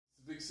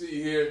to see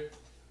you here.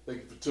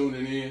 Thank you for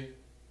tuning in.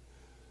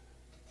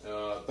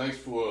 Thanks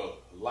for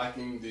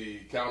liking the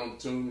Count on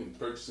Tune and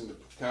purchasing the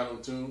Count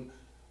on Tune.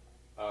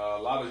 A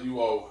lot of you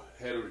all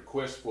had a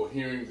request for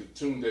hearing the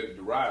tune that it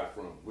derived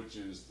from, which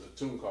is a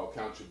tune called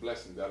Count Your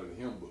Blessings out of the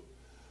hymn book.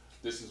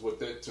 This is what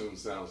that tune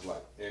sounds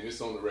like, and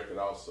it's on the record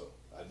also.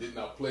 I did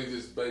not play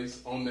this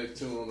bass on that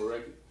tune on the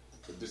record,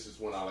 but this is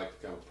one I like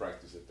to kind of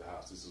practice at the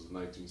house. This is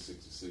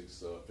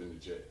 1966 Fender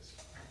Jazz.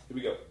 Here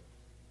we go.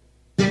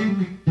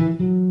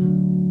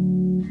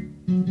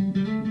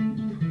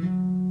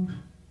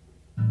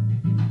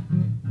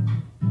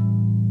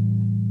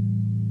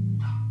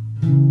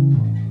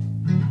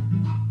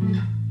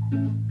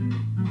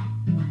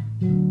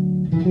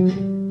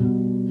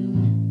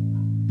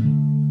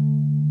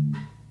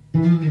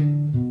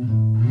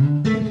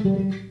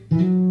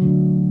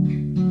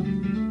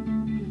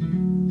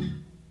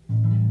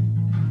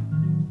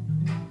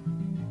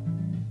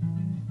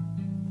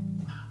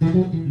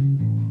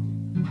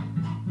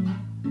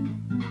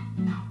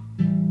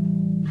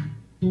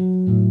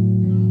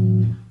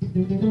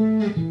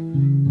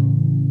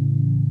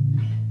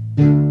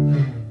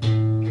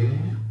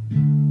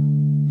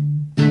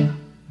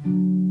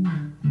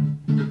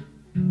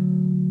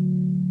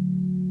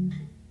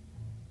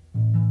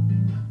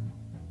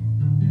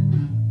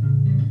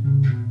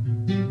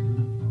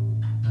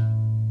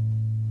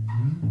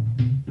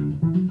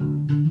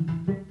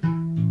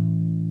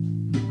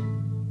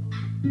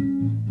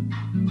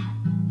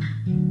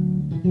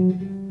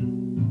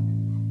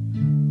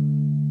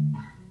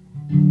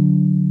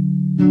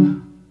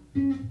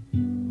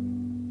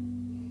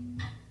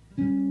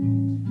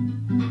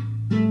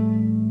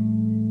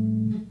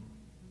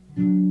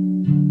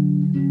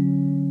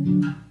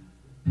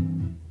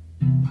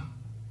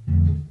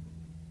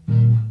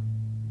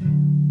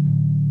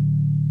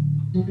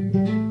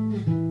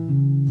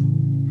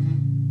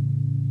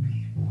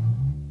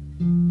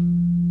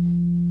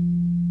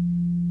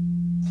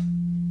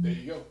 There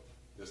you go.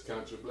 Just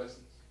count your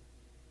blessings.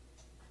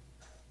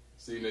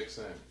 See you next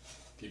time.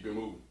 Keep it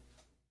moving.